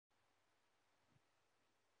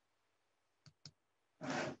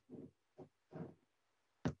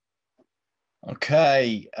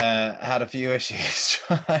Okay, had a few issues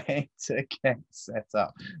trying to get set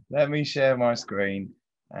up. Let me share my screen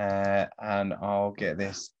and I'll get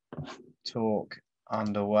this talk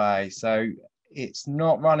underway. So it's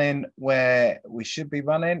not running where we should be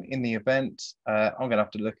running in the event. I'm gonna have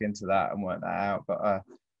to look into that and work that out. But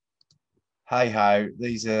hey ho,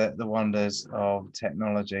 these are the wonders of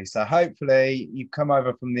technology. So hopefully you come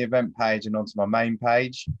over from the event page and onto my main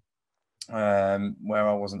page. Where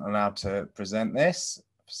I wasn't allowed to present this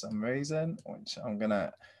for some reason, which I'm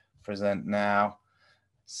gonna present now.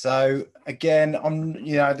 So again,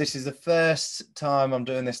 this is the first time I'm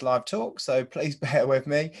doing this live talk, so please bear with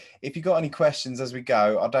me. If you've got any questions as we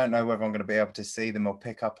go, I don't know whether I'm going to be able to see them or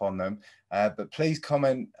pick up on them, but please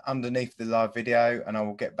comment underneath the live video and I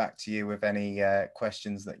will get back to you with any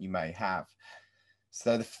questions that you may have.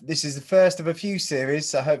 So this is the first of a few series,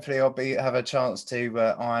 so hopefully I'll have a chance to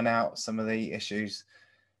iron out some of the issues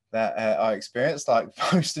that I experienced, like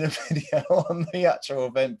posting a video on the actual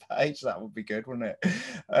event page. That would be good, wouldn't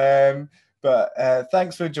it? But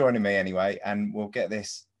thanks for joining me anyway, and we'll get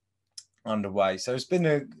this underway. So it's been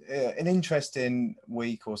an interesting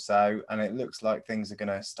week or so, and it looks like things are going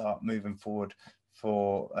to start moving forward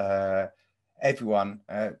for everyone,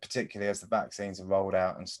 particularly as the vaccines are rolled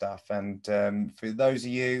out and stuff. And for those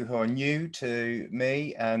of you who are new to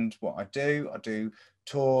me and what I do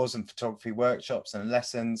tours and photography workshops and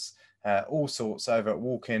lessons, all sorts over at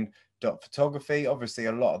walking.photography. Obviously,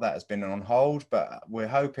 a lot of that has been on hold, but we're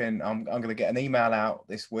hoping I'm going to get an email out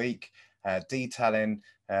this week detailing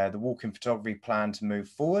the walking photography plan to move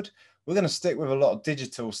forward. We're going to stick with a lot of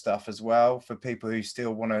digital stuff as well for people who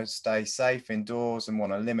still want to stay safe indoors and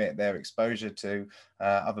want to limit their exposure to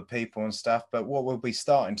other people and stuff. But what we'll be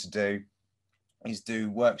starting to do is do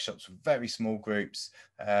workshops with very small groups,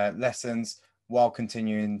 lessons, while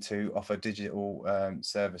continuing to offer digital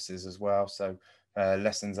services as well. So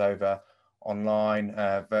lessons over online,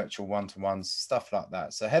 virtual one-to-ones, stuff like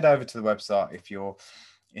that. So head over to the website if you're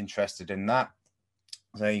interested in that.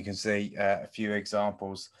 So you can see a few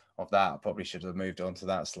examples of that. I probably should have moved on to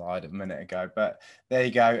that slide a minute ago, but there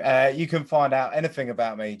you go. You can find out anything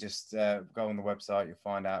about me. Just go on the website. You'll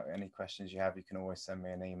find out any questions you have. You can always send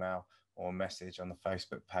me an email or a message on the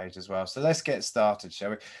Facebook page as well. So let's get started,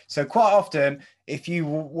 shall we? So quite often, if you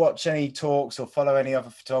watch any talks or follow any other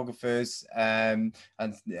photographers and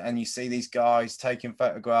you see these guys taking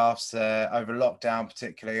photographs over lockdown,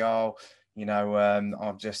 particularly,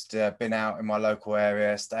 I've just been out in my local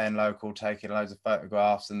area, staying local, taking loads of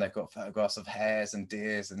photographs, and they've got photographs of hares and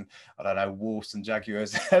deers and, I don't know, wolves and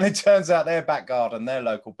jaguars. And it turns out their back garden, their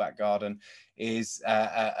local back garden, is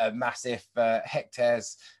a massive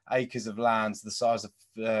hectares, acres of lands the size of,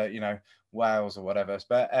 Wales or whatever.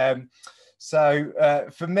 But so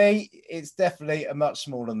for me, it's definitely a much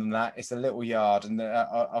smaller than that. It's a little yard, and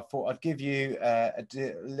I thought I'd give you a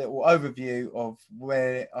little overview of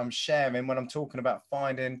where I'm sharing when I'm talking about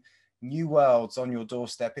finding new worlds on your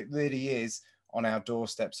doorstep. It really is on our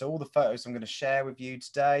doorstep. So all the photos I'm going to share with you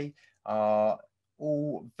today are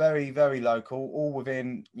all very, very local, all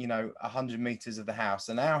within 100 meters of the house.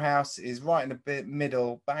 And our house is right in the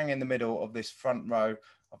middle, bang in the middle of this front row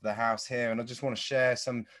of the house here. And I just want to share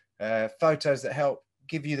some photos that help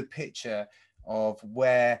give you the picture of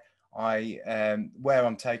where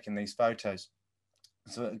I'm taking these photos.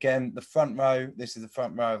 So again, the front row, this is the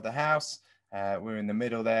front row of the house. We're in the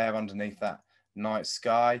middle there underneath that night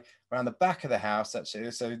sky. Around the back of the house, actually,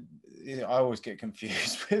 so I always get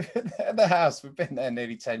confused with the house. We've been there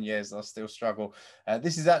nearly 10 years and I still struggle.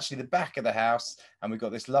 This is actually the back of the house, and we've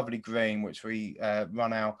got this lovely green which we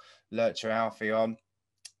run our Lurcher Alfie on.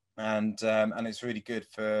 And it's really good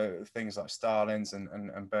for things like starlings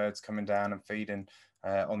and birds coming down and feeding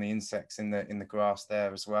on the insects in the grass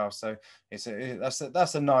there as well. So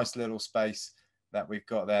that's a nice little space that we've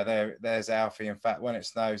got there. There's Alfie. In fact, when it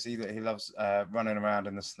snows, he loves running around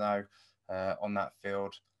in the snow on that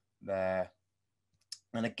field there.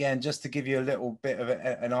 And again, just to give you a little bit of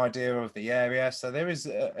an idea of the area, so there is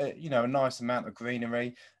a nice amount of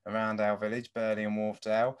greenery around our village, Burley and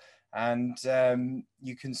Wharfdale. And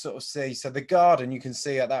you can sort of see, so the garden, you can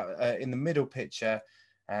see at that in the middle picture,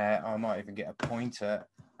 I might even get a pointer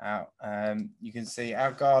out. You can see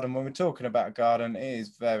our garden. When we're talking about a garden, it is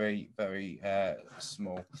very, very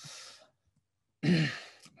small.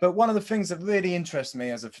 But one of the things that really interests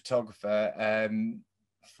me as a photographer,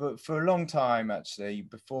 for a long time actually,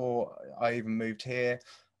 before I even moved here,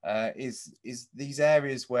 is these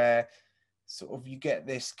areas where sort of you get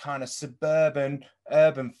this kind of suburban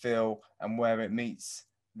urban feel, and where it meets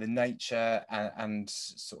the nature and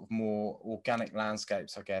sort of more organic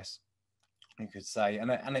landscapes, I guess. you could say.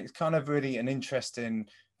 And it's kind of really an interesting,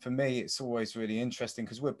 for me, it's always really interesting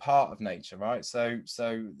because we're part of nature, right? So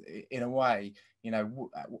in a way, you know,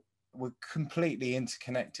 we're completely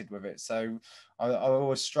interconnected with it. So I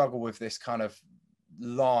always struggle with this kind of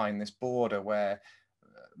line, this border where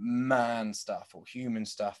man stuff or human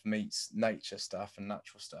stuff meets nature stuff and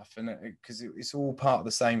natural stuff, and because it's all part of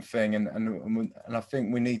the same thing, and I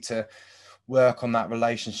think we need to work on that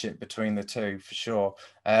relationship between the two for sure.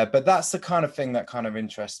 But that's the kind of thing that kind of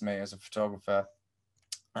interests me as a photographer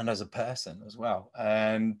and as a person as well.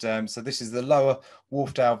 And so this is the lower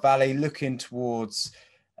Wharfdale Valley looking towards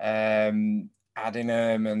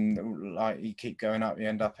Addingham, and like you keep going up, you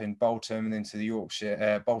end up in Bolton and into the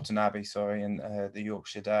Yorkshire, Bolton Abbey, sorry, and the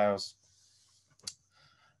Yorkshire Dales.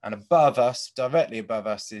 And above us, directly above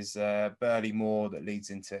us, is Burley Moor that leads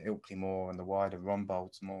into Ilkley Moor and the wider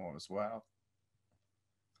Rombolds Moor as well.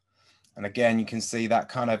 And again, you can see that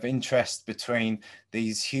kind of interest between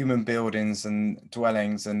these human buildings and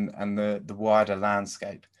dwellings and the wider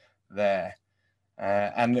landscape there.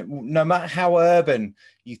 And no matter how urban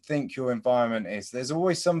you think your environment is, there's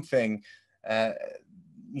always something,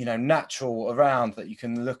 you know, natural around that you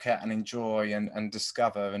can look at and enjoy and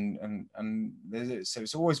discover. So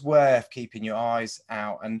it's always worth keeping your eyes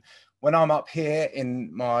out. And when I'm up here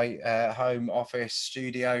in my home office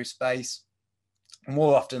studio space,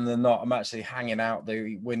 more often than not, I'm actually hanging out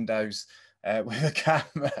the windows with a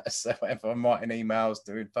camera. So if I'm writing emails,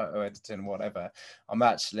 doing photo editing, whatever, I'm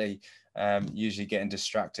actually usually getting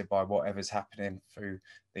distracted by whatever's happening through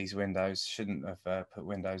these windows. Shouldn't have put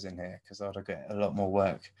windows in here because I'd get a lot more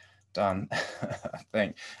work done, I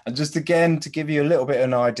think. And just again, to give you a little bit of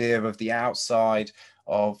an idea of the outside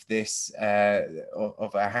of this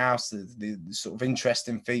of our house, the sort of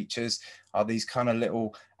interesting features are these kind of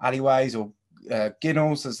little alleyways or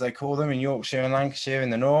ginnels, as they call them in Yorkshire and Lancashire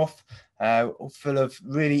in the north, full of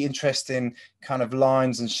really interesting kind of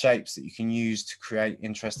lines and shapes that you can use to create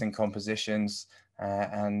interesting compositions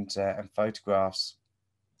and photographs.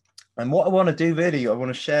 And what I want to do really, I want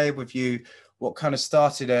to share with you what kind of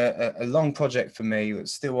started a long project for me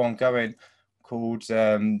that's still ongoing called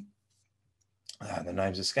the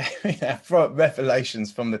names escape me now,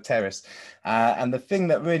 Revelations from the Terrace. And the thing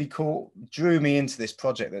that really drew me into this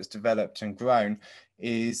project that's developed and grown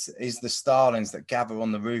is the starlings that gather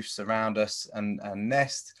on the roofs around us and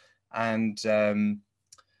nest and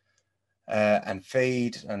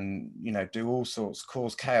feed and, you know, do all sorts,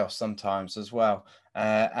 cause chaos sometimes as well.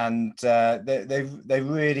 They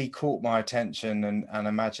really caught my attention and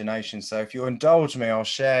imagination. So if you indulge me, I'll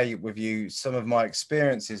share with you some of my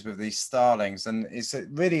experiences with these starlings. And it's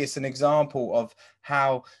an example of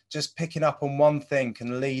how just picking up on one thing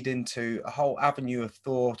can lead into a whole avenue of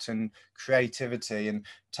thought and creativity, and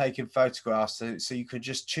taking photographs. So you could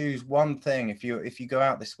just choose one thing. If you go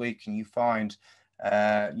out this week and you find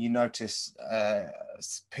you notice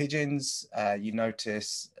pigeons, you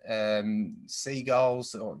notice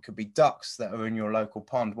seagulls, or it could be ducks that are in your local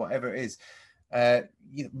pond, whatever it is,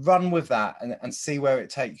 you run with that and see where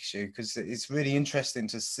it takes you, because it's really interesting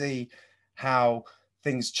to see how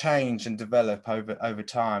things change and develop over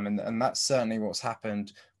time. And that's certainly what's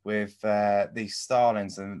happened with these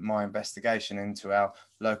starlings and my investigation into our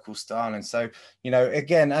local starlings. So, you know,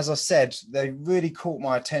 again, as I said, they really caught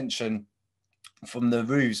my attention from the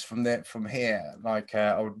roofs from here. Like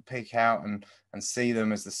I would peek out and see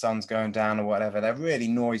them as the sun's going down or whatever. They're really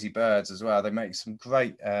noisy birds as well. They make some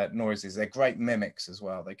great noises. They're great mimics as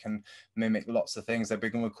well. They can mimic lots of things. They've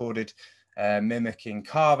been recorded mimicking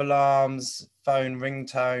car alarms, phone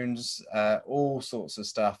ringtones, all sorts of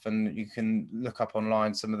stuff. And you can look up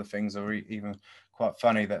online. Some of the things are even quite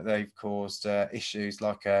funny that they've caused issues.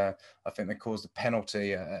 Like I think they caused a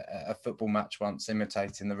penalty at a football match once,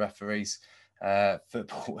 imitating the referee's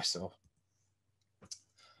football whistle.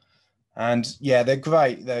 And yeah, they're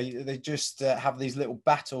great. They just have these little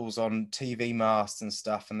battles on TV masts and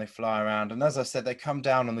stuff, and they fly around. And as I said, they come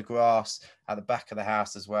down on the grass at the back of the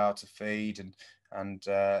house as well to feed and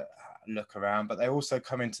look around. But they also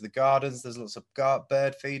come into the gardens. There's lots of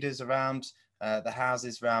bird feeders around the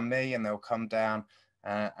houses around me, and they'll come down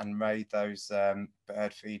and raid those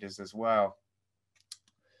bird feeders as well.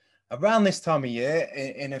 Around this time of year,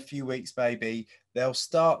 in a few weeks maybe, they'll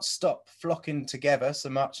stop flocking together so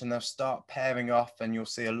much, and they'll start pairing off, and you'll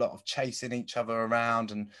see a lot of chasing each other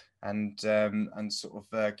around and sort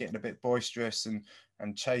of getting a bit boisterous and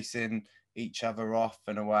chasing each other off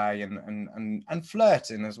and away and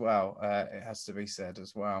flirting as well. It has to be said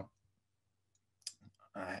as well.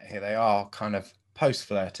 Here they are, kind of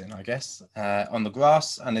post-flirting, I guess, on the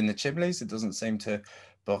grass and in the chimneys. It doesn't seem to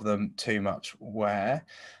bother them too much where.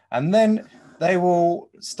 And then they will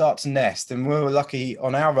start to nest, and we were lucky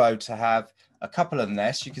on our road to have a couple of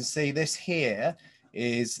nests. You can see this here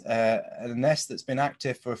is a nest that's been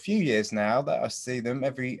active for a few years now, that I see them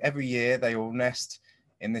every year. They all nest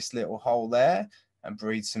in this little hole there and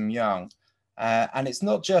breed some young. And it's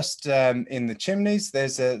not just in the chimneys,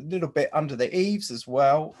 there's a little bit under the eaves as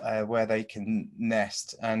well, where they can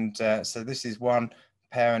nest. And so this is one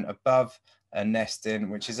parent above a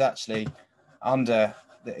nesting, which is actually under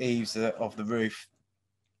the eaves of the roof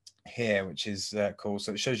here, which is cool.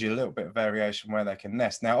 So it shows you a little bit of variation where they can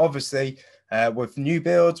nest. Now, obviously, with new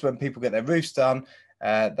builds, when people get their roofs done,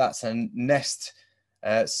 that's a nest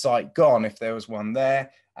site gone if there was one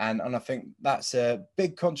there. And I think that's a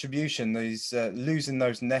big contribution, these losing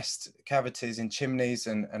those nest cavities in chimneys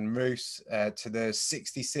and roofs, to the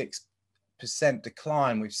 66%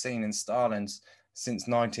 decline we've seen in starlings since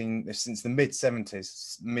the mid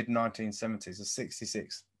 1970s, a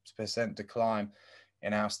 66% decline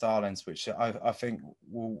in our starlings, which I think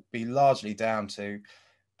will be largely down to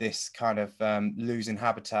this kind of losing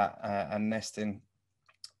habitat and nesting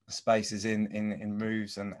spaces in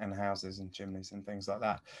roofs and houses and chimneys and things like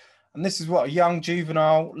that. And this is what a young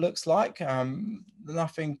juvenile looks like.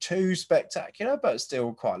 Nothing too spectacular, but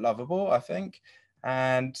still quite lovable, I think.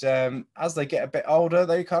 And as they get a bit older,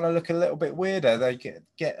 they kind of look a little bit weirder. They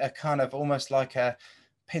get a kind of almost like a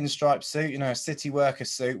pinstripe suit, you know, a city worker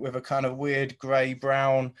suit with a kind of weird grey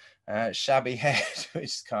brown shabby head, which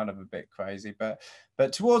is kind of a bit crazy. But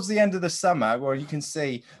towards the end of the summer, well, you can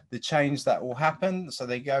see the change that will happen. So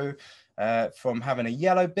they go from having a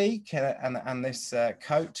yellow beak and this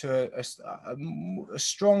coat to a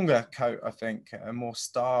stronger coat, I think, a more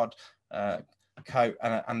starred coat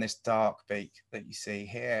and this dark beak that you see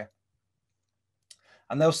here.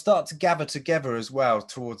 And they'll start to gather together as well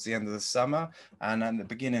towards the end of the summer and the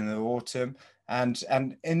beginning of the autumn.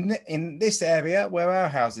 And in this area where our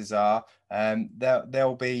houses are,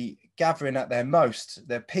 they'll be gathering at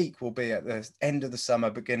their peak will be at the end of the summer,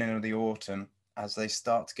 beginning of the autumn, as they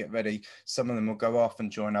start to get ready. Some of them will go off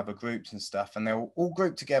and join other groups and stuff, and they'll all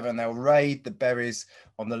group together and they'll raid the berries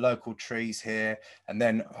on the local trees here and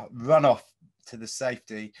then run off to the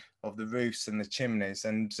safety of the roofs and the chimneys.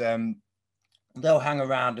 And they'll hang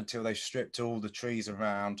around until they've stripped all the trees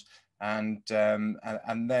around, and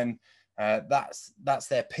then that's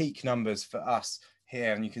their peak numbers for us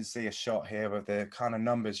here. And you can see a shot here of the kind of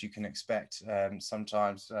numbers you can expect.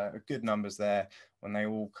 Sometimes good numbers there when they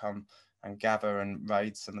all come and gather and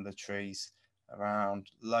raid some of the trees around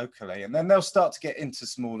locally. And then they'll start to get into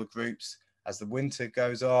smaller groups as the winter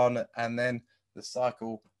goes on, and then the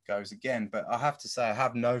cycle goes again. But I have to say, I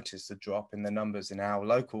have noticed a drop in the numbers in our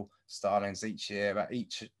local starlings each year at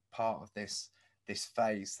each part of this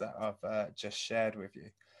phase that I've just shared with you.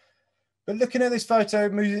 But looking at this photo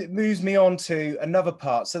moves me on to another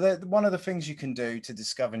part. So one of the things you can do to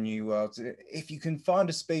discover new worlds, if you can find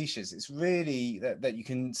a species, it's really that you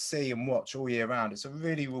can see and watch all year round. It's a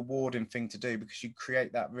really rewarding thing to do, because you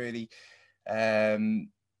create that really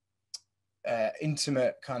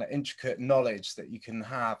intimate, kind of intricate knowledge that you can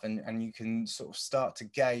have, and you can sort of start to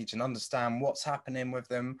gauge and understand what's happening with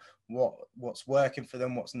them, what's working for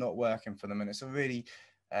them, what's not working for them. And it's a really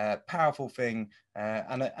powerful thing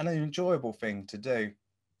and an enjoyable thing to do.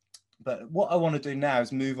 But what I want to do now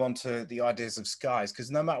is move on to the ideas of skies,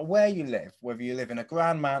 because no matter where you live, whether you live in a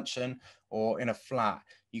grand mansion or in a flat,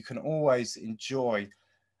 you can always enjoy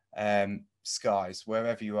skies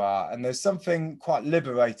wherever you are. And there's something quite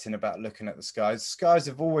liberating about looking at the skies. Skies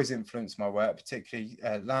have always influenced my work, particularly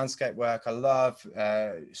landscape work. I love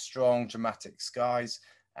strong, dramatic skies,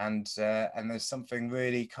 and there's something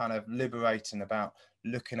really kind of liberating about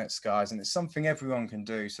looking at skies, and it's something everyone can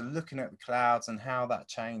do. So looking at the clouds and how that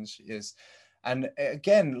change is, and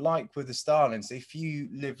again, like with the starlings, if you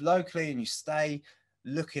live locally and you stay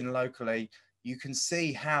looking locally, you can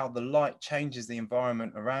see how the light changes the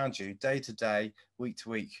environment around you day to day, week to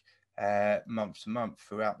week, month to month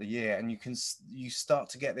throughout the year. And you start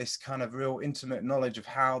to get this kind of real intimate knowledge of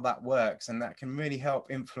how that works, and that can really help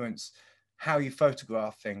influence how you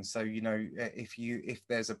photograph things. So, you know, if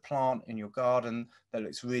there's a plant in your garden that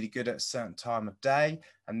looks really good at a certain time of day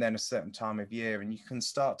and then a certain time of year, and you can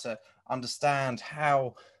start to understand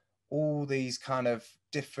how all these kind of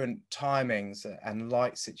different timings and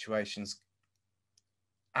light situations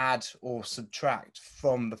add or subtract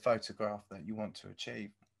from the photograph that you want to achieve.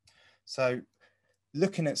 So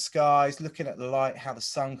looking at skies, looking at the light, how the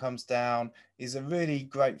sun comes down, is a really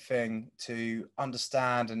great thing to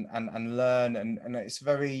understand and learn. And it's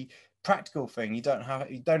very practical thing. You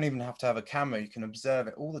don't even have to have a camera. You can observe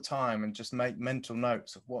it all the time and just make mental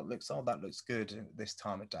notes of what looks, oh, that looks good at this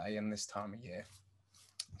time of day and this time of year.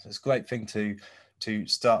 So it's a great thing to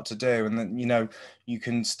start to do. And then, you know, you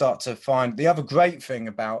can start to find, the other great thing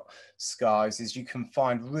about skies is you can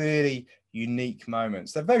find really unique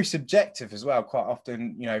moments. They're very subjective as well. Quite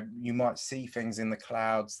often, you know, you might see things in the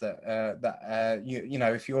clouds that you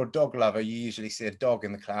know, if you're a dog lover, you usually see a dog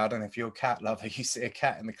in the cloud, and if you're a cat lover, you see a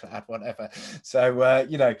cat in the cloud, whatever. So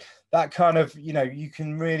you know, that kind of, you know, you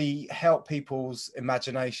can really help people's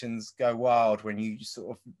imaginations go wild when you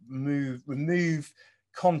sort of remove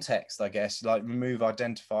context, I guess, like remove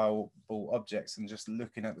identifiable objects and just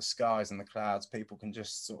looking at the skies and the clouds. People can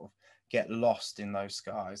just sort of get lost in those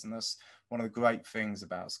skies, and that's one of the great things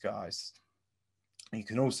about skies. You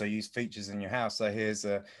can also use features in your house. So here's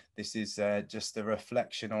this is just a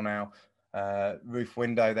reflection on our roof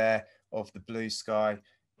window there of the blue sky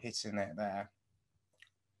hitting it there.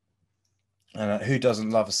 And who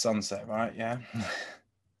doesn't love a sunset, right? Yeah.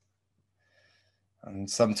 And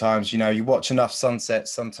sometimes, you know, you watch enough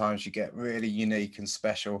sunsets, sometimes you get really unique and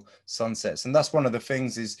special sunsets. And that's one of the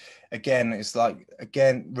things is, again, it's like,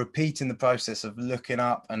 again, repeating the process of looking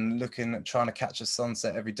up and looking at trying to catch a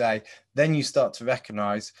sunset every day. Then you start to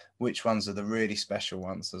recognize which ones are the really special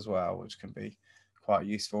ones as well, which can be quite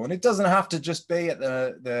useful. And it doesn't have to just be at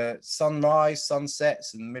the sunrise,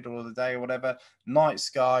 sunsets in the middle of the day or whatever. Night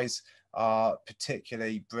skies are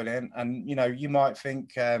particularly brilliant. And you know, you might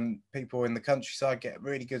think people in the countryside get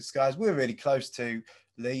really good skies. We're really close to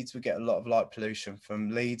Leeds. We get a lot of light pollution from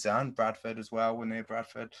Leeds and Bradford as well. We're near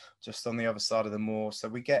Bradford, just on the other side of the moor, so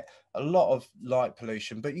we get a lot of light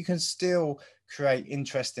pollution, but you can still create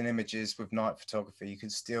interesting images with night photography. You can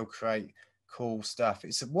still create cool stuff.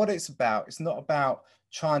 It's what it's about. It's not about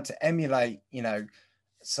trying to emulate, you know,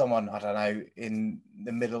 someone, I don't know, in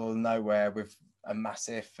the middle of nowhere with a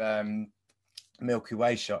massive Milky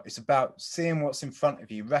Way shot. It's about seeing what's in front of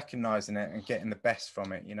you, recognizing it, and getting the best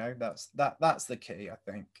from it. You know, that's the key,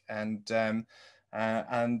 I think.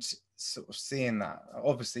 And sort of seeing that.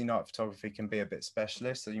 Obviously, night photography can be a bit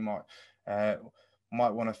specialist, so you might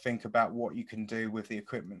want to think about what you can do with the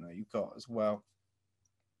equipment that you've got as well.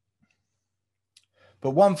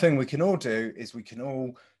 But one thing we can all do is we can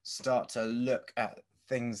all start to look at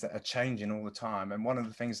things that are changing all the time. And one of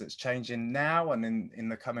the things that's changing now and in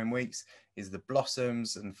the coming weeks is the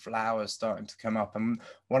blossoms and flowers starting to come up. And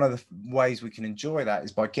one of the ways we can enjoy that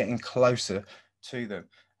is by getting closer to them.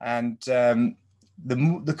 And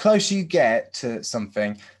the closer you get to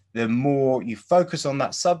something, the more you focus on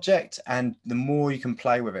that subject and the more you can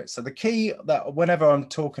play with it. So the key that whenever I'm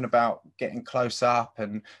talking about getting close up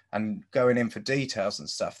and going in for details and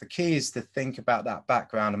stuff, the key is to think about that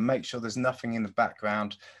background and make sure there's nothing in the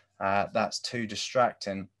background that's too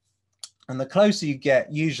distracting. And the closer you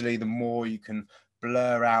get, usually the more you can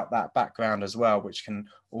blur out that background as well, which can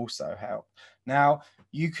also help. Now,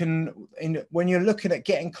 you can, when you're looking at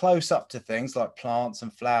getting close up to things like plants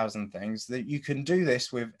and flowers and things, that you can do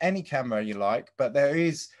this with any camera you like, but there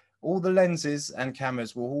is, all the lenses and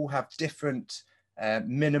cameras will all have different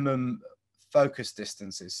minimum focus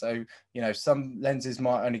distances. So, you know, some lenses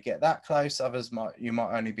might only get that close, others you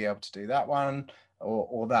might only be able to do that one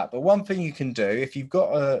or that. But one thing you can do, if you've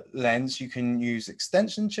got a lens, you can use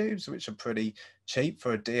extension tubes, which are pretty cheap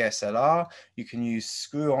for a DSLR. You can use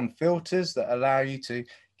screw-on filters that allow you to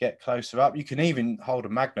get closer up. You can even hold a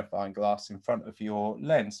magnifying glass in front of your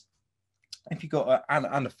lens if you've got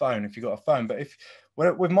and a phone if you've got a phone. But if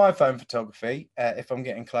with my phone photography, if I'm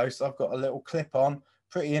getting close, I've got a little clip-on,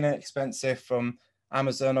 pretty inexpensive, from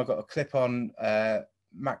Amazon. I've got a clip-on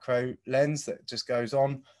macro lens that just goes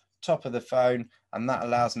on top of the phone, and that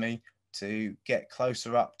allows me to get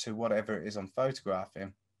closer up to whatever it is I'm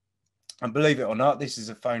photographing. And believe it or not, this is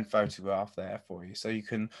a phone photograph there for you. So you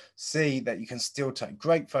can see that you can still take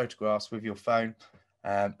great photographs with your phone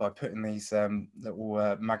by putting these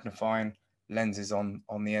little magnifying lenses on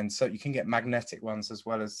the end. So you can get magnetic ones as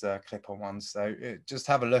well as clip-on ones. So just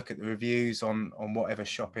have a look at the reviews on whatever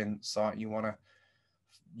shopping site you want to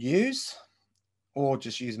use, or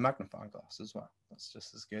just use a magnifying glass as well. That's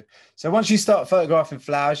just as good. So once you start photographing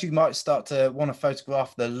flowers, you might start to want to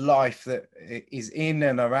photograph the life that is in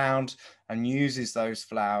and around and uses those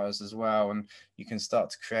flowers as well. And you can start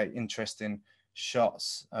to create interesting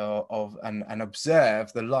shots of and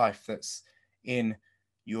observe the life that's in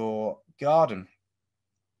your garden.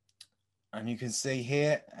 And you can see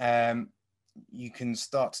here, you can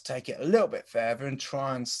start to take it a little bit further and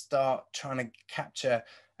try and start trying to capture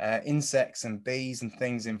insects and bees and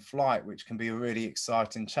things in flight, which can be a really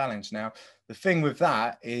exciting challenge. Now, the thing with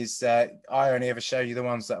that is I only ever show you the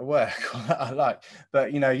ones that work or that I like,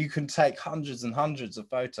 but you can take hundreds and hundreds of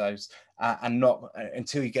photos and not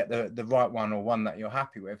until you get the right one or one that you're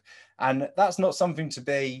happy with. And that's not something to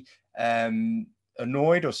be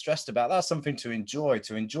annoyed or stressed about. That's something to enjoy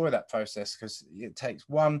that process, because it takes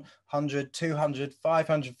 100, 200,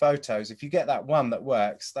 500 photos. If you get that one that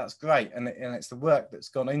works, that's great, and it's the work that's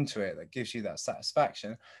gone into it that gives you that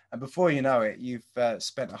satisfaction. And before you know it, you've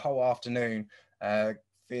spent a whole afternoon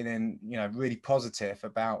feeling really positive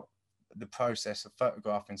about the process of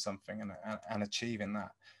photographing something and achieving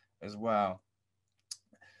that as well.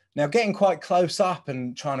 Now, getting quite close up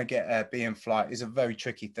and trying to get a bee in flight is a very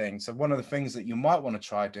tricky thing. So one of the things that you might want to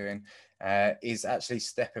try doing is actually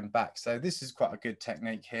stepping back. So this is quite a good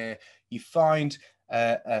technique here. You find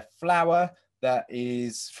a flower that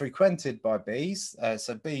is frequented by bees.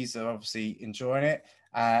 So bees are obviously enjoying it.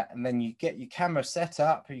 And then you get your camera set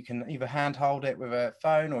up. You can either hand hold it with a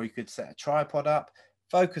phone, or you could set a tripod up,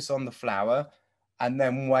 focus on the flower, and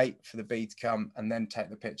then wait for the bee to come and then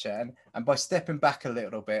take the picture. And by stepping back a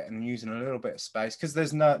little bit and using a little bit of space, because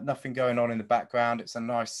there's nothing going on in the background, it's a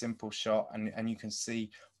nice simple shot, and you can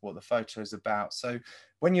see what the photo is about. So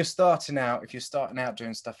when you're starting out, if you're starting out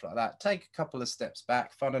doing stuff like that, take a couple of steps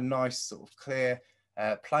back, find a nice sort of clear,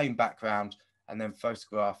 plain background, and then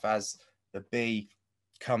photograph as the bee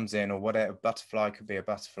comes in, or whatever. Butterfly could be a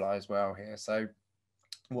butterfly as well here. So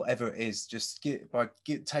whatever it is, just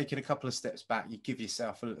taking a couple of steps back, you give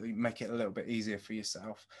yourself, make it a little bit easier for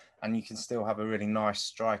yourself, and you can still have a really nice,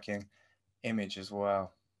 striking image as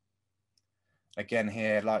well. Again,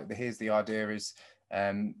 here, here's the idea is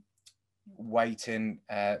waiting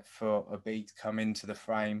for a bee to come into the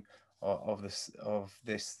frame of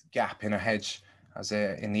this gap in a hedge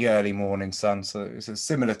in the early morning sun. So it's a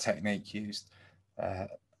similar technique used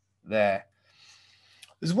there.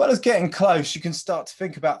 As well as getting close, you can start to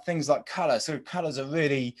think about things like color. So color's a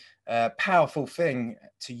really powerful thing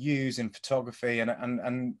to use in photography.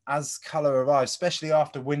 And as color arrives, especially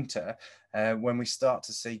after winter, when we start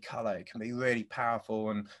to see color, it can be really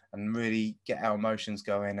powerful and really get our emotions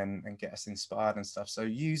going and get us inspired and stuff. So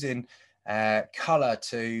using color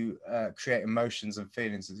to create emotions and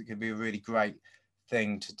feelings, it can be a really great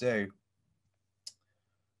thing to do.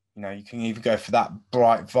 You can either go for that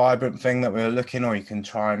bright, vibrant thing that we're looking, or you can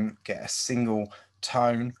try and get a single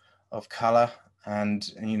tone of color and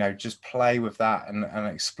just play with that and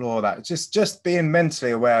explore that. Just being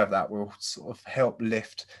mentally aware of that will sort of help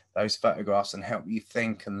lift those photographs and help you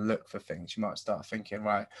think and look for things. You might start thinking,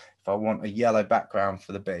 right, if I want a yellow background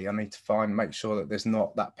for the bee, I need to make sure that there's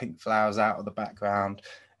not that pink flowers out of the background,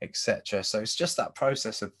 etc. So it's just that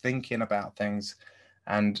process of thinking about things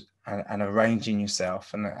and arranging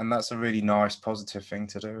yourself, and that's a really nice, positive thing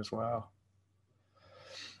to do as well.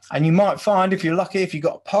 And you might find, if you're lucky, if you've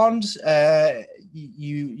got a pond,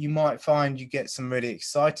 you might find you get some really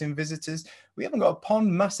exciting visitors. We haven't got a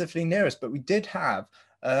pond massively near us, but we did have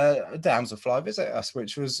a damselfly visit us,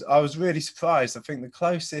 I was really surprised. I think the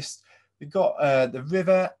closest we've got the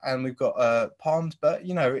river, and we've got a pond, but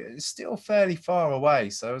it's still fairly far away.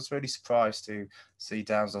 So I was really surprised to see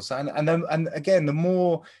damsels. And again, the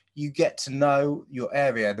more you get to know your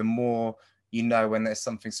area, the more when there's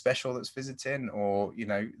something special that's visiting, or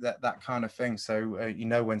that kind of thing. So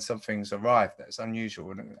when something's arrived that's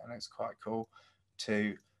unusual, and it's quite cool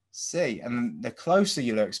to see. And the closer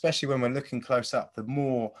you look, especially when we're looking close up, the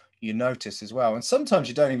more you notice as well. And sometimes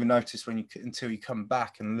you don't even notice until you come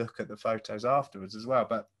back and look at the photos afterwards as well.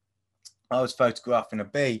 But I was photographing a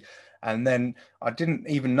bee, and then I didn't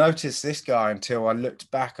even notice this guy until I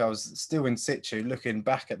looked back. I was still in situ looking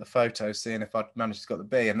back at the photos, seeing if I'd managed to get the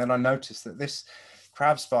bee. And then I noticed that this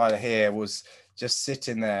crab spider here was just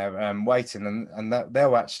sitting there waiting, and that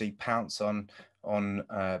they'll actually pounce on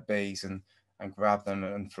bees and grab them,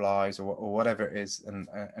 and flies or whatever it is,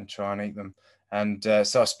 and try and eat them. And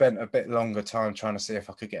so I spent a bit longer time trying to see if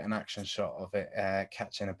I could get an action shot of it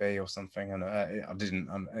catching a bee or something, and I didn't.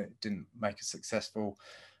 It didn't make a successful.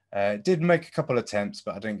 Did make a couple of attempts,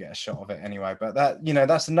 but I didn't get a shot of it anyway. But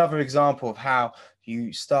that's another example of how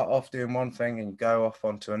you start off doing one thing and go off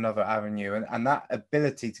onto another avenue, and that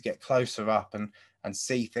ability to get closer up and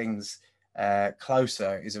see things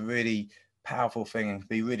closer is a really powerful thing, and can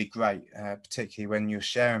be really great, particularly when you're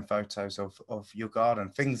sharing photos of your garden,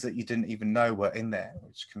 things that you didn't even know were in there,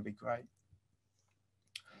 which can be great.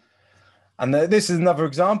 And this is another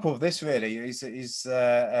example of this, really, is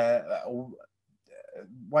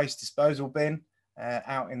waste disposal bin.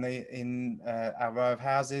 out in our row of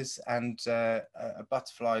houses, and a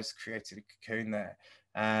butterfly's created a cocoon there.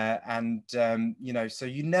 You know, so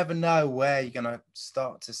you never know where you're going to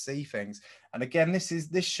start to see things. And again,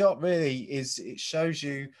 this shot really is, it shows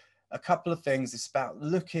you a couple of things. It's about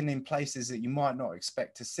looking in places that you might not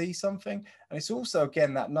expect to see something, and it's also,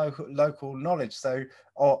 again, that local knowledge, so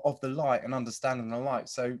of the light and understanding the light.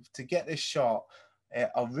 So to get this shot,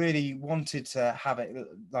 I really wanted to have it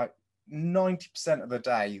like 90% of the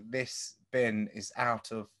day this bin is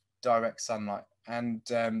out of direct sunlight, and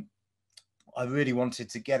I really wanted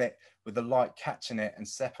to get it with the light catching it and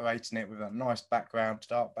separating it with a nice background,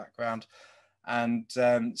 dark background. And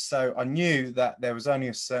so I knew that there was only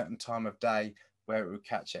a certain time of day where it would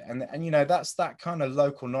catch it. And you know, that's that kind of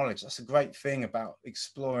local knowledge. That's a great thing about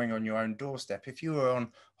exploring on your own doorstep. If you were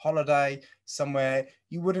on holiday somewhere,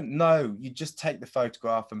 you wouldn't know. You just take the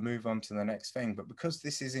photograph and move on to the next thing. But because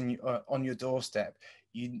this is on your doorstep,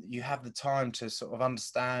 you have the time to sort of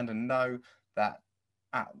understand and know that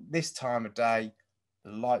at this time of day,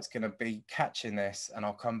 the light's going to be catching this, and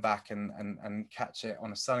I'll come back and catch it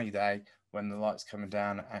on a sunny day when the light's coming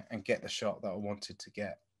down, and get the shot that I wanted to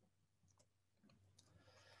get.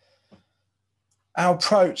 Our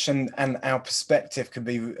approach and our perspective can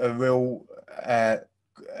be a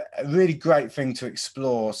really great thing to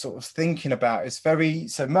explore, sort of thinking about. It's very,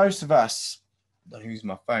 so most of us, I don't use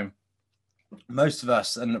my phone, most of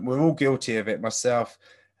us, and we're all guilty of it, myself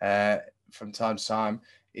from time to time,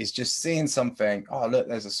 is just seeing something, oh look,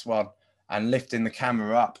 there's a swan, and lifting the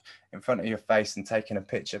camera up in front of your face and taking a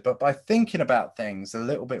picture. But by thinking about things a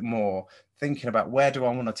little bit more, thinking about, where do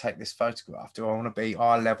I want to take this photograph? Do I want to be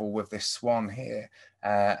eye level with this swan here,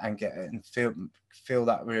 and get it and feel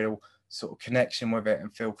that real sort of connection with it,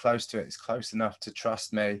 and feel close to it, it's close enough to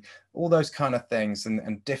trust me, all those kind of things,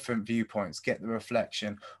 and different viewpoints, get the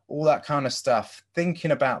reflection, all that kind of stuff.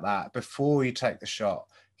 Thinking about that before you take the shot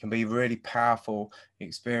can be a really powerful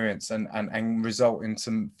experience, and result in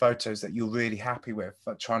some photos that you're really happy with,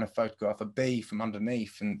 like trying to photograph a bee from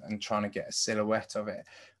underneath and trying to get a silhouette of it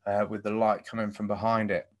with the light coming from behind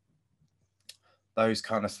it. Those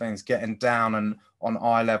kind of things, getting down and on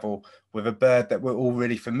eye level with a bird that we're all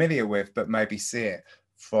really familiar with, but maybe see it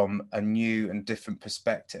from a new and different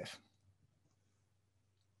perspective.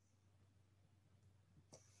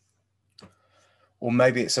 Or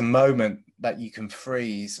maybe it's a moment that you can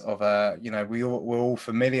freeze of a, you know, we're all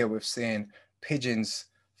familiar with seeing pigeons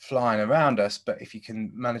flying around us, but if you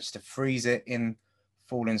can manage to freeze it in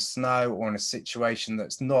falling snow, or in a situation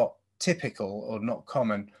that's not typical or not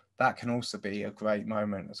common, that can also be a great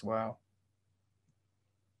moment as well.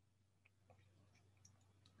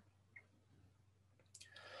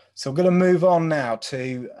 So I'm going to move on now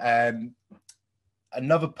to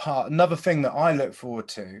another thing that I look forward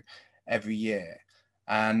to every year,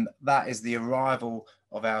 and that is the arrival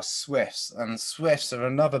of our swifts. And swifts are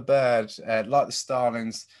another bird, like the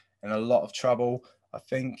starlings, in a lot of trouble. I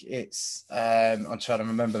think it's, I'm trying to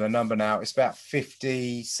remember the number now, it's about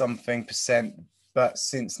 50 something percent, but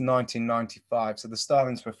since 1995. So the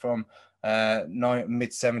starlings were from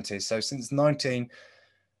mid 70s. So since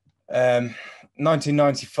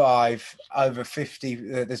 1995, over 50,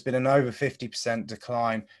 there's been an over 50%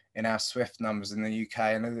 decline in our swift numbers in the UK,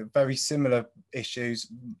 and very similar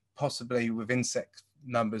issues, possibly with insect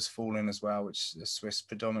numbers falling as well, which the swifts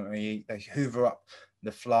predominantly eat. They hoover up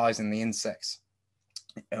the flies and the insects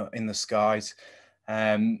in the skies.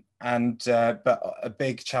 But a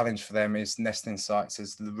big challenge for them is nesting sites,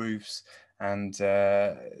 as the roofs, and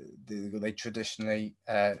they traditionally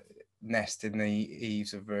nest in the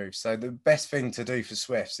eaves of roofs. So the best thing to do for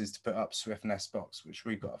swifts is to put up swift nest box, which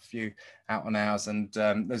we've got a few out on ours, and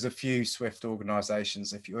there's a few swift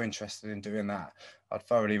organizations. If you're interested in doing that, I'd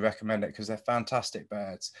thoroughly recommend it, because they're fantastic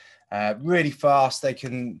birds, really fast. They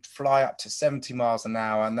can fly up to 70 miles an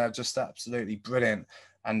hour, and they're just absolutely brilliant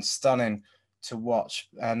and stunning to watch.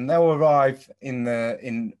 And they'll arrive in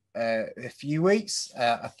a few weeks,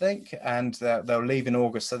 I think, and they'll leave in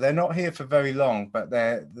August. So they're not here for very long, but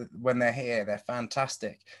when they're here, they're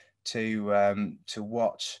fantastic to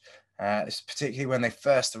watch. Particularly when they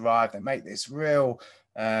first arrive, they make this real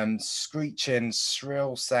screeching,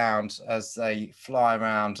 shrill sound as they fly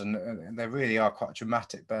around, and they really are quite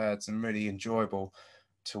dramatic birds and really enjoyable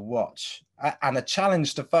to watch, and a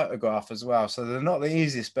challenge to photograph as well. So they're not the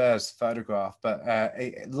easiest birds to photograph, but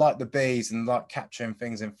like the bees and like capturing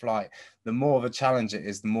things in flight, the more of a challenge it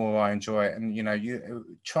is, the more I enjoy it. And you know, you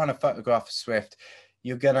trying to photograph a swift,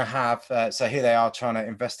 you're going to have so here they are trying to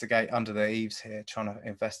investigate under the eaves here, trying to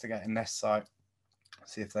investigate a nest site,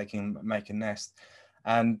 see if they can make a nest.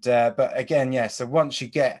 But again, yeah, so once you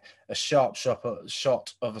get a sharp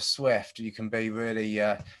shot of a swift, you can be really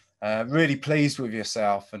really pleased with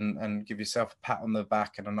yourself, and give yourself a pat on the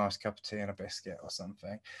back and a nice cup of tea and a biscuit or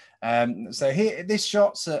something. So here, this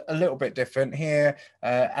shot's a little bit different here,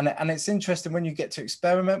 and it's interesting when you get to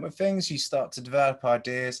experiment with things, you start to develop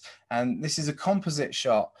ideas. And this is a composite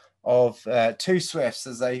shot of two swifts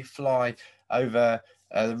as they fly over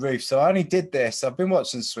the roof. So I only did this. I've been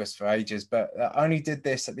watching Swifts for ages, but I only did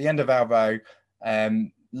this at the end of our row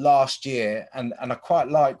last year, and I quite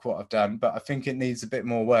like what I've done, but I think it needs a bit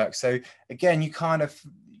more work. So again, you kind of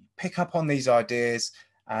pick up on these ideas.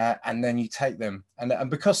 And then you take them, and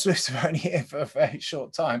because Swifts are only here for a very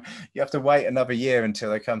short time, you have to wait another year until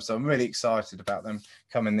they come. So I'm really excited about them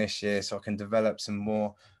coming this year, so I can develop some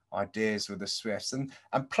more ideas with the Swifts. And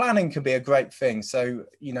planning can be a great thing. So,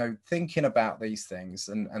 you know, thinking about these things,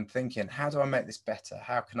 and thinking, how do I make this better?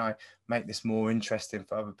 How can I make this more interesting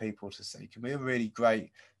for other people to see? Can be a really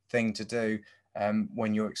great thing to do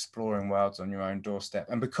when you're exploring worlds on your own doorstep.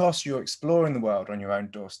 And because you're exploring the world on your own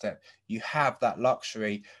doorstep, you have that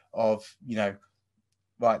luxury of, you know,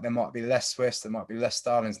 right, there might be less Swifts, there might be less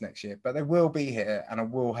Starlings next year, but they will be here, and I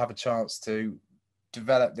will have a chance to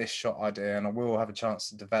develop this shot idea, and I will have a chance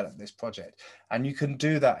to develop this project. And you can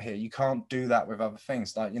do that here. You can't do that with other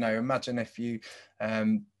things. Like, you know, imagine if you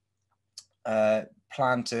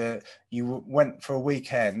you went for a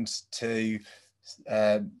weekend to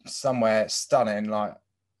somewhere stunning, like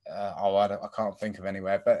I can't think of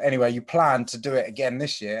anywhere, but anyway, you plan to do it again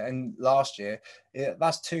this year, and last year,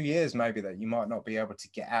 that's 2 years maybe that you might not be able to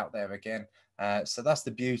get out there again. So that's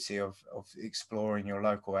the beauty of exploring your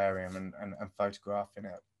local area and photographing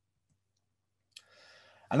it.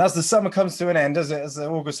 And as the summer comes to an end, as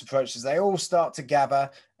August approaches, they all start to gather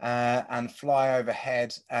and fly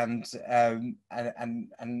overhead, and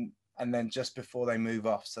then just before they move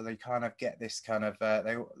off, so they kind of get this kind of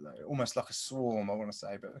they almost like a swarm, I want to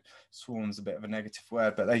say, but swarm's a bit of a negative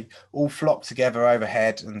word, but they all flock together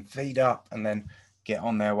overhead and feed up, and then get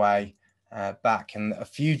on their way back. And a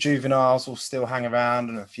few juveniles will still hang around,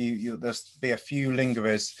 and there'll be a few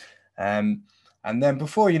lingerers. And then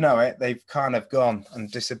before you know it, they've kind of gone and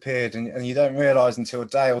disappeared, and you don't realize until a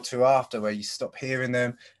day or two after, where you stop hearing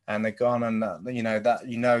them and they're gone. And you know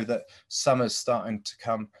that summer's starting to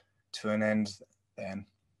come to an end then.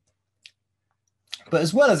 But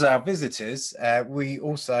as well as our visitors, we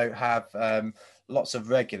also have lots of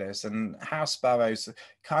regulars, and house sparrows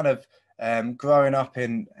kind of growing up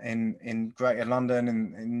in Greater London,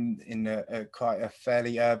 in quite a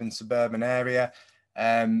fairly urban suburban area.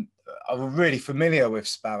 I'm really familiar with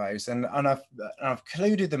sparrows, and I've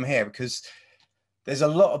included them here because there's a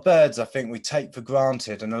lot of birds I think we take for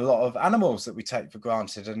granted, and a lot of animals that we take for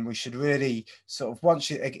granted, and we should really sort of,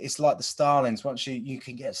 it's like the starlings. Once you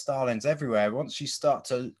can get starlings everywhere. Once you start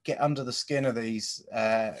to get under the skin of these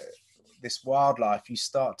this wildlife, you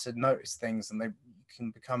start to notice things, and they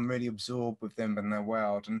can become really absorbed with them and their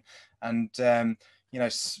world. And you know,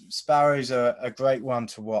 sparrows are a great one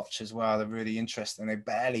to watch as well. They're really interesting. They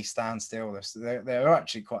barely stand still. They're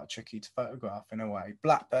actually quite tricky to photograph in a way.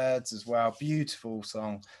 Blackbirds as well, beautiful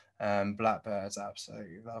song. Blackbirds,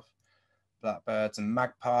 absolutely love blackbirds. And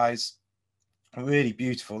magpies, really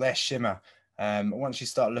beautiful. They're shimmer. Once you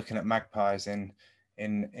start looking at magpies in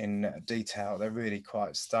detail, they're really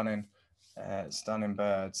quite stunning, stunning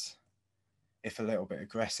birds, if a little bit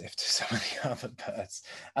aggressive to some of the other birds.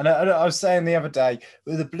 And I was saying the other day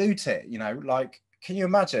with a blue tit, you know, like, can you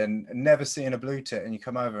imagine never seeing a blue tit, and you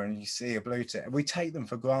come over and you see a blue tit? We take them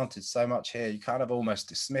for granted so much here. You kind of almost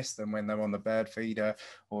dismiss them when they're on the bird feeder,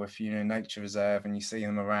 or if you're in a nature reserve and you see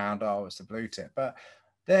them around, oh, it's a blue tit. But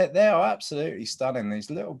they are absolutely stunning,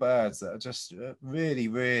 these little birds that are just really,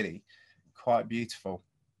 really quite beautiful.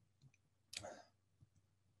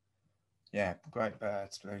 Yeah, great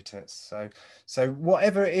birds, blue tits. So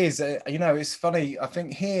whatever it is, you know, it's funny. I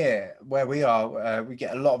think here where we are, we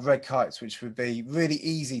get a lot of red kites, which would be really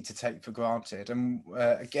easy to take for granted. And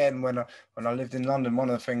again, when I lived in London, one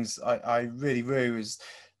of the things I really rue is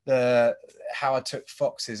how I took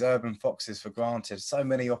foxes, urban foxes, for granted. So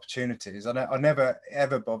many opportunities. I never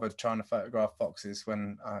ever bothered trying to photograph foxes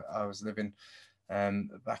when I was living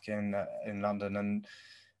back in London. And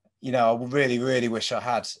you know, I really, really wish I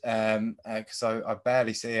had, because I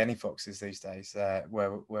barely see any foxes these days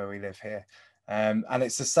where we live here. And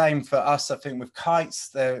it's the same for us, I think, with kites.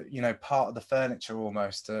 They're, you know, part of the furniture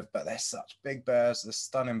almost, but they're such big birds, they're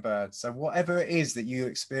stunning birds. So whatever it is that you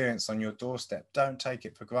experience on your doorstep, don't take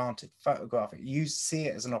it for granted. Photograph it. You see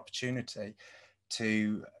it as an opportunity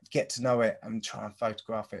to get to know it and try and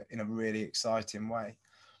photograph it in a really exciting way.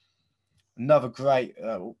 Another great,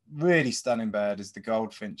 really stunning bird is the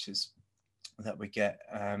goldfinches that we get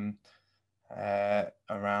around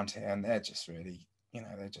here, and they're just really,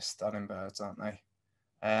 they're just stunning birds, aren't they?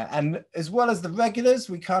 And as well as the regulars,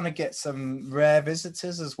 we kind of get some rare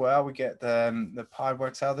visitors as well. We get the pied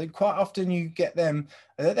whitetail. Quite often you get them,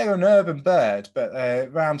 they're an urban bird, but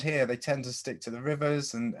around here they tend to stick to the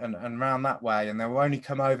rivers and around that way, and they'll only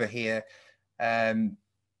come over here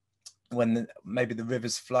when maybe the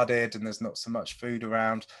river's flooded and there's not so much food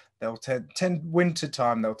around. They'll tend winter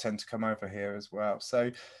time, they'll tend to come over here as well.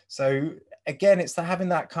 So again, it's having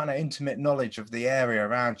that kind of intimate knowledge of the area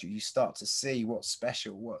around you. You start to see what's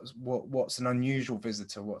special, what's an unusual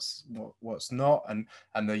visitor, what's not,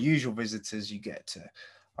 and the usual visitors, you get to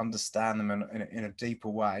understand them in a deeper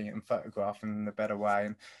way and photograph them in a better way.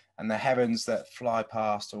 And the herons that fly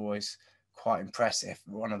past are always quite impressive.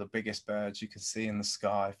 One of the biggest birds you can see in the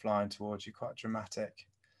sky flying towards you, quite dramatic.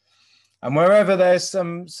 And wherever there's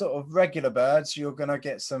some sort of regular birds, you're going to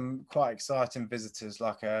get some quite exciting visitors,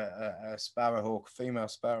 like a sparrowhawk, female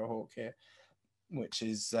sparrowhawk here, which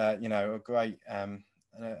is, a great, a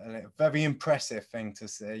very impressive thing to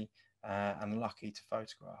see, and lucky to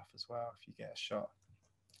photograph as well if you get a shot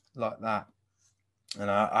like that. And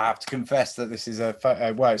I have to confess that this is a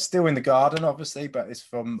photo, well, it's still in the garden, obviously, but it's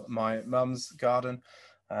from my mum's garden,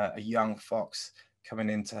 a young fox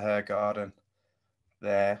coming into her garden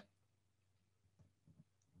there.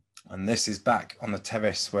 And this is back on the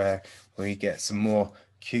terrace where we get some more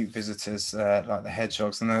cute visitors like the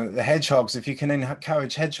hedgehogs. And the hedgehogs, if you can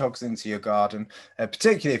encourage hedgehogs into your garden,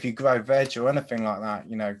 particularly if you grow veg or anything like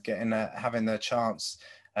that, having the chance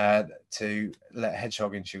to let a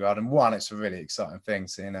hedgehog into your garden. One, it's a really exciting thing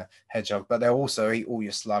seeing a hedgehog, but they'll also eat all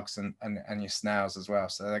your slugs and your snails as well.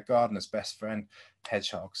 So they're gardener's best friend,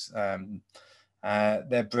 hedgehogs.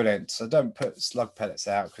 They're brilliant. So don't put slug pellets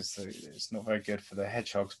out because it's not very good for the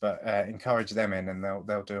hedgehogs, but encourage them in and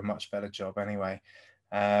they'll do a much better job anyway.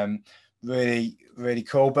 Really, really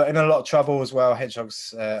cool, but in a lot of trouble as well.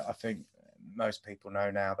 Hedgehogs, I think most people know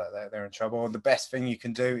now that they're in trouble. The best thing you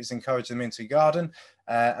can do is encourage them into your garden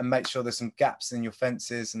and make sure there's some gaps in your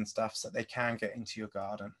fences and stuff so they can get into your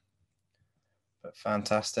garden. But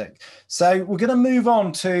fantastic. So we're going to move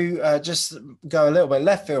on to just go a little bit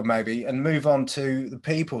left field maybe and move on to the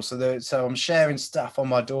people. So I'm sharing stuff on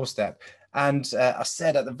my doorstep. And I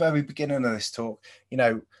said at the very beginning of this talk,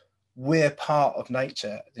 we're part of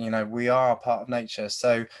nature. We are part of nature.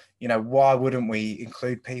 So, why wouldn't we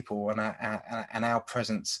include people and our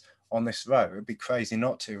presence on this road? It'd be crazy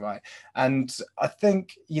not to, right? And I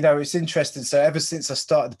think, it's interesting. So ever since I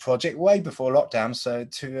started the project way before lockdown, so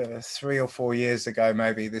 3 or 4 years ago,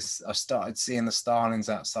 maybe I started seeing the starlings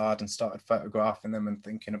outside and started photographing them and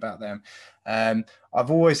thinking about them. I've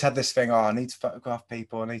always had this thing, I need to photograph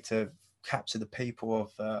people. I need to capture the people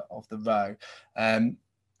of the row. And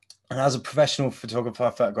as a professional photographer,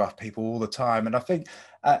 I photograph people all the time. And I think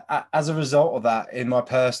as a result of that, in my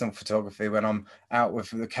personal photography, when I'm out with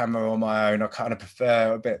the camera on my own, I kind of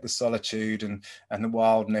prefer a bit the solitude and the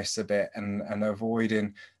wildness a bit and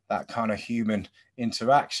avoiding that kind of human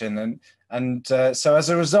interaction. And so as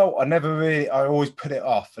a result, I always put it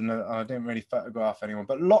off and I didn't really photograph anyone.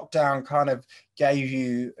 But lockdown kind of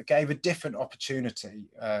gave a different opportunity,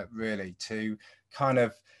 really, to kind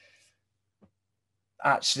of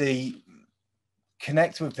actually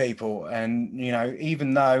connect with people. And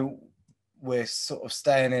even though we're sort of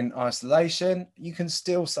staying in isolation, you can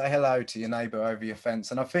still say hello to your neighbor over your fence.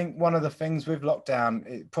 And I think one of the things with lockdown,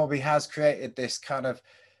 it probably has created this kind of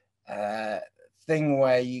thing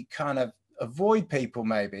where you kind of avoid people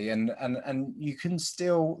maybe, and you can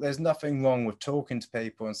still, there's nothing wrong with talking to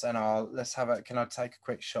people and saying, can I take a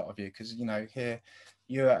quick shot of you, because here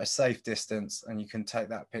you're at a safe distance and you can take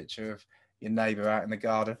that picture of your neighbor out in the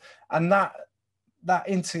garden. And that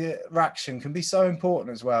interaction can be so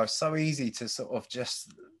important as well. It's so easy to sort of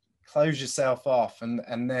just close yourself off. And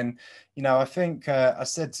then, I think I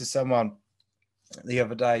said to someone the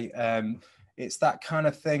other day, it's that kind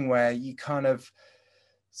of thing where you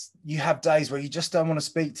have days where you just don't want to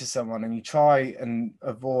speak to someone and you try and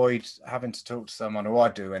avoid having to talk to someone, or I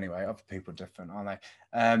do anyway. Other people are different, aren't they?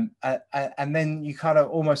 And then you kind of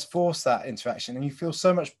almost force that interaction and you feel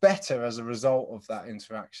so much better as a result of that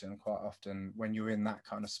interaction quite often when you're in that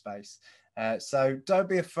kind of space. So don't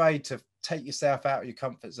be afraid to take yourself out of your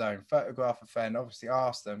comfort zone, photograph a friend, obviously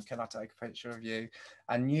ask them, can I take a picture of you?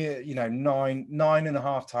 And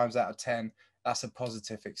 9.5 times out of 10, that's a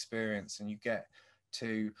positive experience, and you get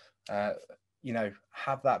to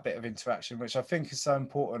have that bit of interaction, which I think is so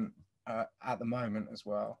important at the moment as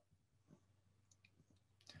well.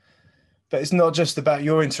 but it's not just about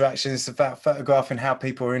your interaction, it's about photographing how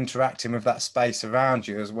people are interacting with that space around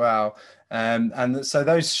you as well. And so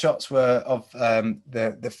those shots were of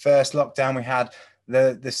the first lockdown we had.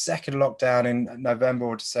 The second lockdown in November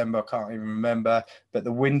or December, I can't even remember, but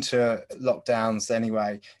the winter lockdowns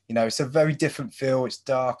anyway, you know, it's a very different feel. It's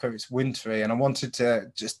darker, it's wintry, and I wanted to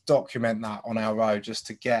just document that on our road, just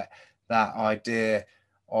to get that idea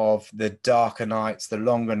of the darker nights, the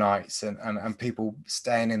longer nights, and people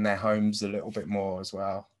staying in their homes a little bit more as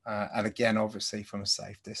well. And again, obviously from a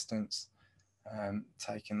safe distance,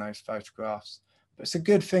 taking those photographs. But it's a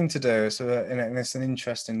good thing to do. And it's an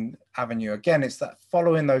interesting avenue. Again, it's that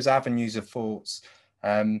following those avenues of thoughts.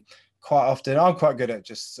 Quite often, I'm quite good at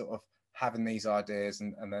just sort of having these ideas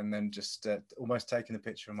and then just almost taking the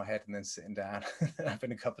picture in my head and then sitting down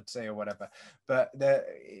having a cup of tea or whatever. But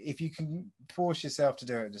if you can force yourself to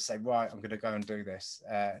do it, just say, right, I'm going to go and do this.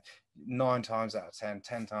 9 times out of 10,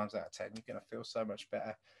 10 times out of 10, you're going to feel so much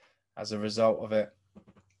better as a result of it.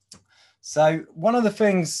 So one of the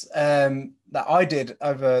things that I did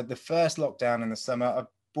over the first lockdown in the summer, I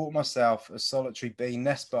bought myself a solitary bee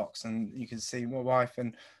nest box, and you can see my wife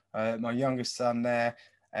and my youngest son there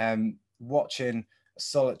watching a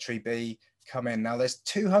solitary bee come in. Now there's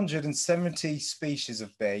 270 species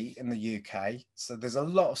of bee in the UK, so there's a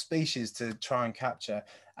lot of species to try and capture,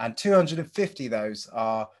 and 250 of those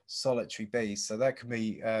are solitary bees. So that can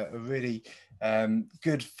be a really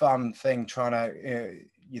good fun thing, trying to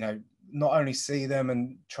not only see them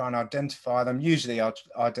and try and identify them. Usually I'll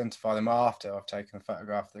identify them after I've taken a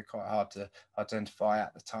photograph. They're quite hard to identify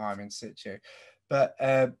at the time in situ. But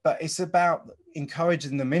it's about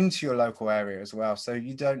encouraging them into your local area as well. So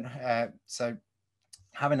you don't, so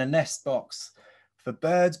having a nest box for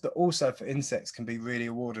birds, but also for insects can be really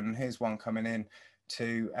rewarding. And here's one coming in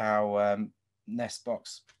to our nest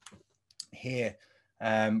box here.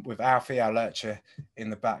 With Alfie, our lurcher, in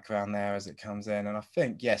the background there as it comes in. And I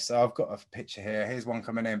think, yes, so I've got a picture here. Here's one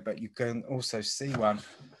coming in, but you can also see one.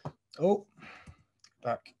 Oh,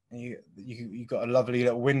 back. You got a lovely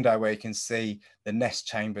little window where you can see the nest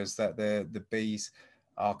chambers that the bees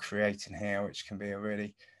are creating here, which can be a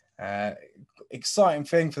really exciting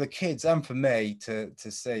thing for the kids and for me to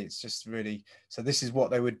see. It's just really, so this is what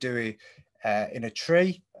they would do in a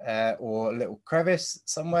tree or a little crevice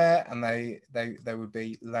somewhere, and they would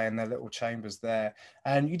be laying their little chambers there.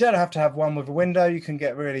 And you don't have to have one with a window. You can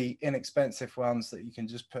get really inexpensive ones that you can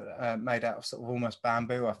just put made out of sort of almost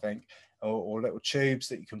bamboo, I think, or little tubes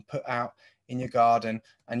that you can put out in your garden,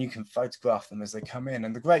 and you can photograph them as they come in.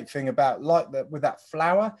 And the great thing about, like that, with that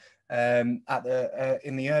flower in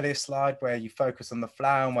the earlier slide where you focus on the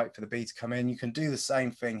flower and wait for the bee to come in, you can do the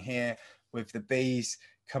same thing here with the bees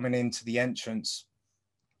coming into the entrance.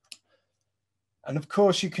 And of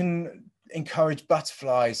course you can encourage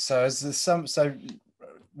butterflies. So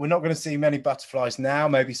we're not going to see many butterflies now,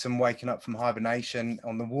 maybe some waking up from hibernation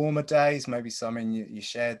on the warmer days, maybe some in your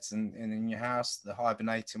sheds and in your house. The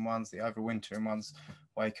hibernating ones, the overwintering ones,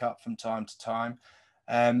 wake up from time to time.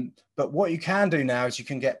 But what you can do now is you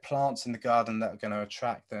can get plants in the garden that are going to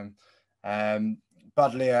attract them.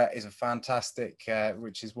 Buddleia is a fantastic,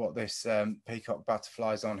 which is what this peacock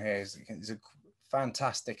butterfly is on here, is a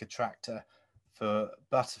fantastic attractor for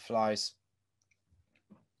butterflies.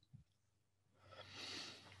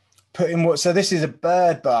 So this is a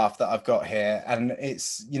bird bath that I've got here, and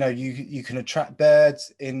it's, you can attract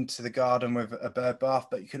birds into the garden with a bird bath,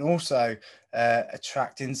 but you can also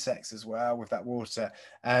attract insects as well with that water.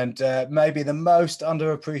 And maybe the most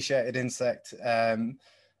underappreciated insect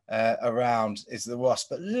around is the wasp,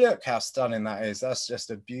 but look how stunning that is. That's just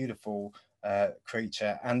a beautiful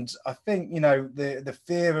creature. And I think, the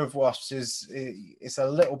fear of wasps it's a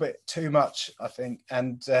little bit too much, I think.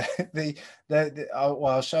 And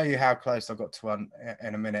I'll show you how close I got to one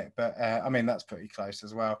in a minute, but I mean, that's pretty close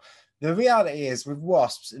as well. The reality is with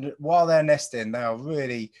wasps, while they're nesting, they are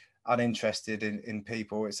really uninterested in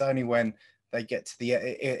people. It's only when they get to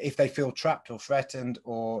if they feel trapped or threatened,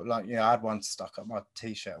 or like, I had one stuck up my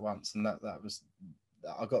t-shirt once, and that was,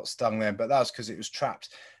 I got stung then, but that was because it was trapped.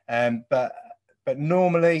 But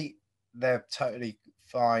normally they're totally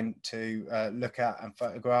fine to look at and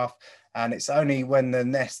photograph. And it's only when the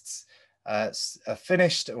nests are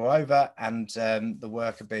finished or over, and the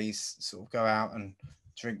worker bees sort of go out and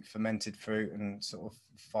drink fermented fruit and sort of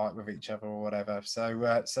fight with each other or whatever. So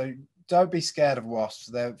don't be scared of wasps.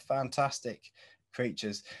 They're fantastic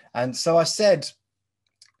creatures. And so I said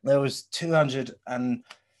there was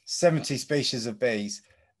 270 species of bees.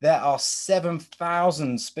 There are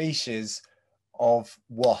 7,000 species of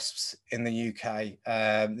wasps in the UK.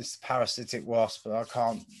 This is parasitic wasp, but I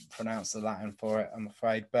can't pronounce the Latin for it, I'm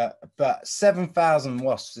afraid. But 7,000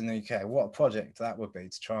 wasps in the UK. What a project that would be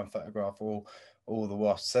to try and photograph all the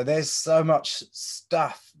wasps. So there's so much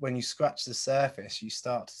stuff when you scratch the surface, you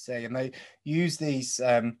start to see, and they use these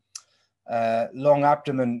long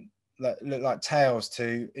abdomen that look like tails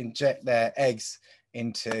to inject their eggs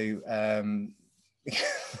into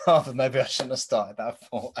rather, maybe I shouldn't have started that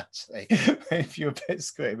thought, actually. If you're a bit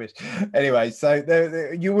squeamish. Anyway, so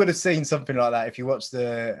you would have seen something like that if you watch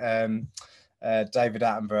the David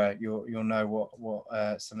Attenborough. You'll know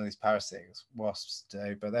what some of these parasitic wasps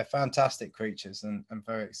do, but they're fantastic creatures and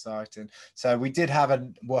very exciting. So we did have a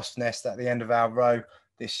wasp nest at the end of our row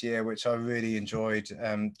this year, which I really enjoyed,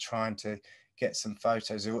 trying to get some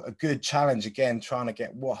photos. A good challenge, again, trying to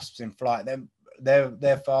get wasps in flight.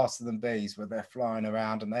 They're faster than bees, where they're flying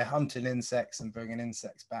around and they're hunting insects and bringing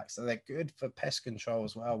insects back. So they're good for pest control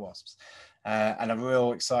as well, wasps. And a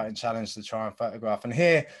real exciting challenge to try and photograph. And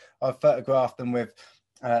here I've photographed them with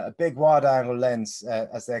a big wide angle lens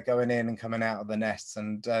as they're going in and coming out of the nests.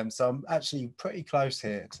 And so I'm actually pretty close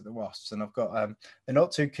here to the wasps, and I've got, they're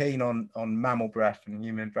not too keen on mammal breath and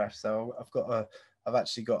human breath. So I've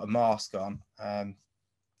actually got a mask on,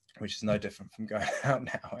 which is no different from going out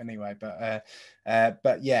now anyway.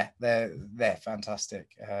 But yeah, they're fantastic,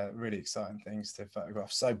 really exciting things to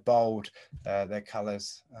photograph. So bold, their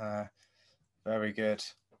colors, very good.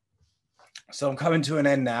 So I'm coming to an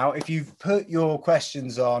end now. If you've put your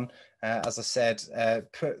questions on, as I said,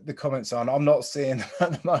 put the comments on. I'm not seeing them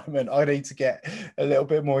at the moment. I need to get a little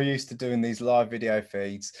bit more used to doing these live video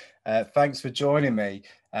feeds. Thanks for joining me.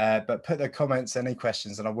 But put the comments, any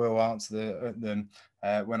questions, and I will answer them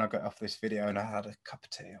when I get off this video. And I had a cup of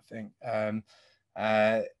tea, I think.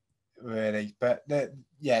 Really, but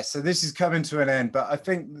yeah, so this is coming to an end. But I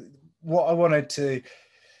think what I wanted to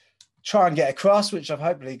try and get across, which I've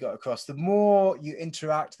hopefully got across, the more you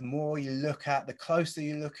interact, the more you look at, the closer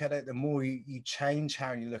you look at it, the more you change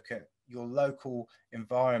how you look at your local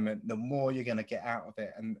environment, the more you're going to get out of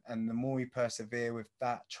it. And the more you persevere with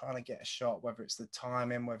that, trying to get a shot, whether it's the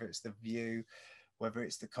timing, whether it's the view, whether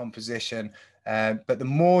it's the composition, but the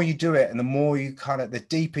more you do it, and the more you the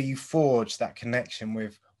deeper you forge that connection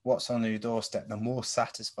with what's on your doorstep, the more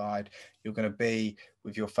satisfied you're going to be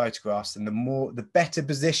with your photographs, and the better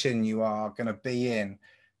position you are going to be in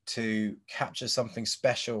to capture something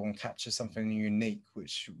special and capture something unique,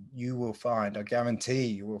 which you will find, I guarantee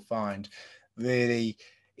you will find, really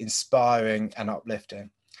inspiring and uplifting.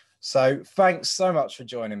 So thanks so much for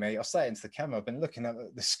joining me. I'll say it into the camera. I've been looking at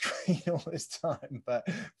the screen all this time, but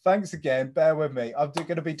thanks again. Bear with me. I'm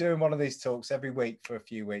going to be doing one of these talks every week for a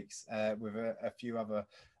few weeks with a few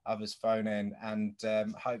others phone in, and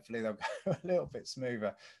hopefully they'll go a little bit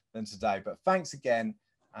smoother than today. But thanks again,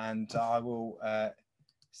 and I will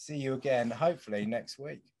see you again hopefully next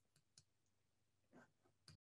week.